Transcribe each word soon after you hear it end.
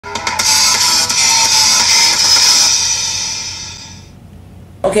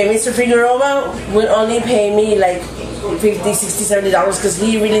Okay, Mr. Figueroa would only pay me like $50, $60, $70 because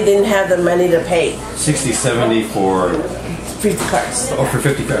he really didn't have the money to pay. 60, 70 for 50 cards. Oh, for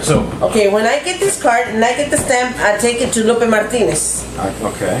 50 cards. So okay, when I get this card and I get the stamp, I take it to Lupe Martinez.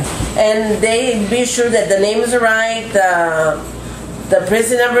 Okay. And they be sure that the name is right, the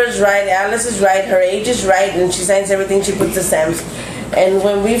prison number is right, Alice is right, her age is right, and she signs everything. She puts the stamps. And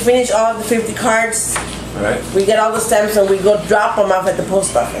when we finish all the 50 cards, we get all the stamps and we go drop them off at the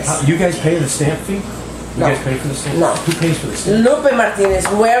post office. You guys pay the stamp fee? You guys pay for the stamp? No. Who pays for the stamp? Lupe Martinez.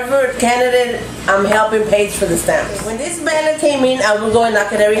 Whoever candidate I'm helping pays for the stamps. When this ballot came in, I would go and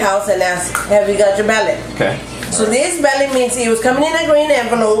knock at every house and ask, have you got your ballot? Okay. So this ballot means it was coming in a green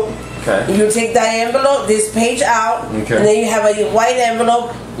envelope. Okay. You take that envelope, this page out, okay, and then you have a white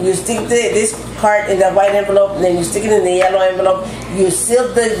envelope. You stick this card in that white envelope, and then you stick it in the yellow envelope. You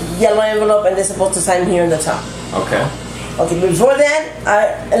seal the yellow envelope, and they're supposed to sign here on the top. Okay. Okay, before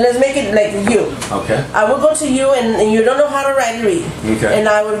that, let's make it like you. Okay. I would go to you, and you don't know how to write and read. Okay. And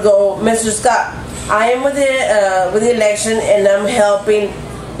I would go, Mr. Scott, I am with the election, and I'm helping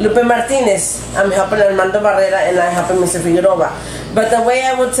Lupe Martinez. I'm helping Armando Barrera, and I'm helping Mr. Figueroa. But the way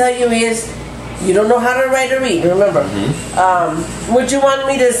I would tell you is, you don't know how to write or read, remember. Would you want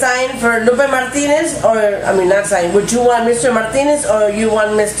me to sign for Lupe Martinez, or, I mean, not sign, would you want Mr. Martinez, or you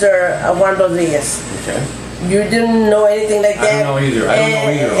want Mr. Juan Rodriguez? Okay. You didn't know anything like that. I don't know either.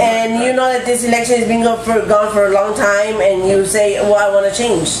 And you know that this election has been gone for a long time, and you say, well, I want to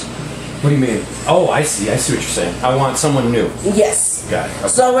change. What do you mean? Oh, I see what you're saying. I want someone new. Yes. Got it. Okay.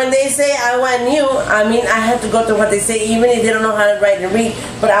 So when they say I want new, I mean, I have to go to what they say, even if they don't know how to write and read.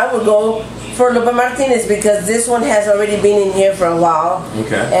 But I would go for Lupe Martinez because this one has already been in here for a while.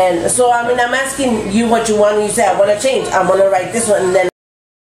 Okay. And so, I mean, I'm asking you what you want, and you say, I want to change. I want to write this one, and then